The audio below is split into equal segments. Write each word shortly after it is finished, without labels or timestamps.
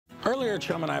Earlier,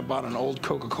 Chum and I bought an old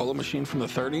Coca-Cola machine from the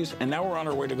 30s, and now we're on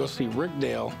our way to go see Rick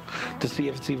Dale to see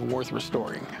if it's even worth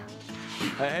restoring.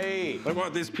 Hey! I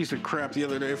bought this piece of crap the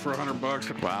other day for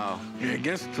 $100. Wow. Yeah, I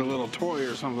guess it's a little toy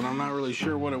or something. I'm not really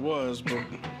sure what it was, but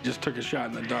just took a shot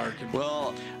in the dark.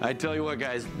 Well, I tell you what,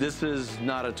 guys, this is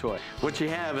not a toy. What you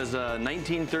have is a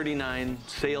 1939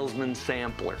 Salesman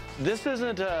Sampler. This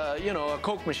isn't a, a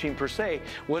Coke machine per se.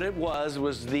 What it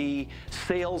was the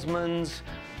salesman's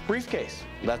briefcase.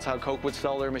 That's how Coke would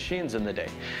sell their machines in the day.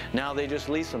 Now they just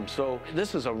lease them. So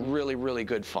this is a really, really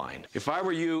good find. If I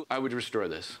were you, I would restore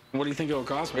this. What do you think it'll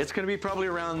cost me? It's going to be probably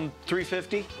around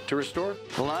 $350 to restore.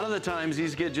 A lot of the times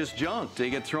these get just junked. They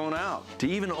get thrown out. To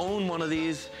even own one of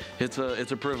these, it's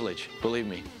a privilege, believe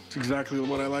me. It's exactly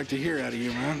what I like to hear out of you,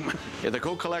 man. Yeah, the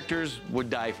Coke collectors would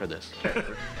die for this.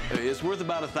 It's worth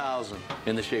about $1,000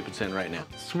 in the shape it's in right now.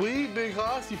 Sweet, Big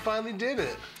Hoss, you finally did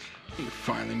it.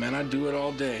 Finally, man, I do it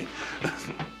all day.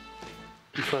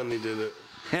 You finally did it.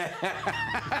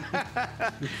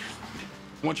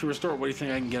 Once you restore it, what do you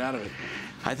think I can get out of it?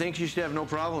 I think you should have no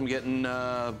problem getting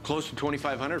close to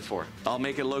 $2,500 for it. I'll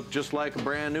make it look just like a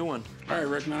brand new one. All right,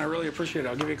 Rick, man, I really appreciate it.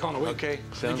 I'll give you a call in a week. Okay,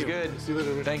 sounds good. See you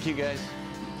later, Rick. Thank you, guys.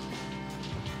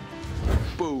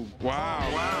 Boom. Wow.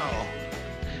 Wow.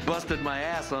 Busted my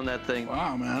ass on that thing.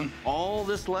 Wow, man. All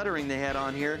this lettering they had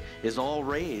on here is all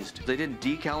raised. They didn't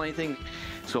decal anything,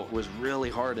 so it was really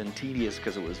hard and tedious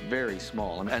because it was very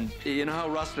small. And you know how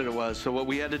rusted it was, so what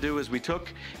we had to do is we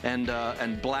took and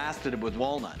blasted it with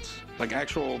walnuts. Like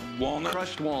actual walnuts?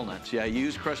 Crushed walnuts, yeah, you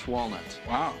use crushed walnuts.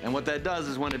 Wow. And what that does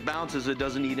is when it bounces, it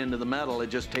doesn't eat into the metal, it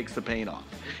just takes the paint off.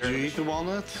 Did you eat the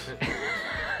walnuts?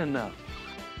 No.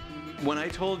 When I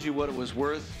told you what it was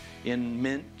worth in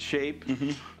mint shape,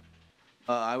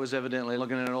 I was evidently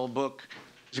looking at an old book.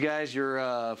 Guys, your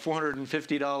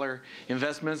 $450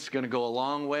 investment's going to go a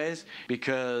long ways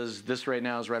because this right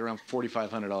now is right around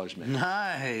 $4,500 mint.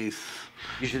 Nice.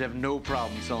 You should have no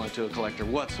problem selling it to a collector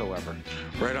whatsoever.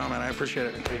 Right on, man. I appreciate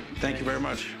it. Thank you very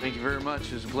much. Thank you very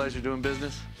much. It's a pleasure doing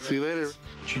business. See you later.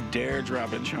 Don't you dare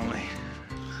drop it, Chumley.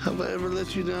 Have I ever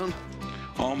let you down?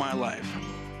 All my life.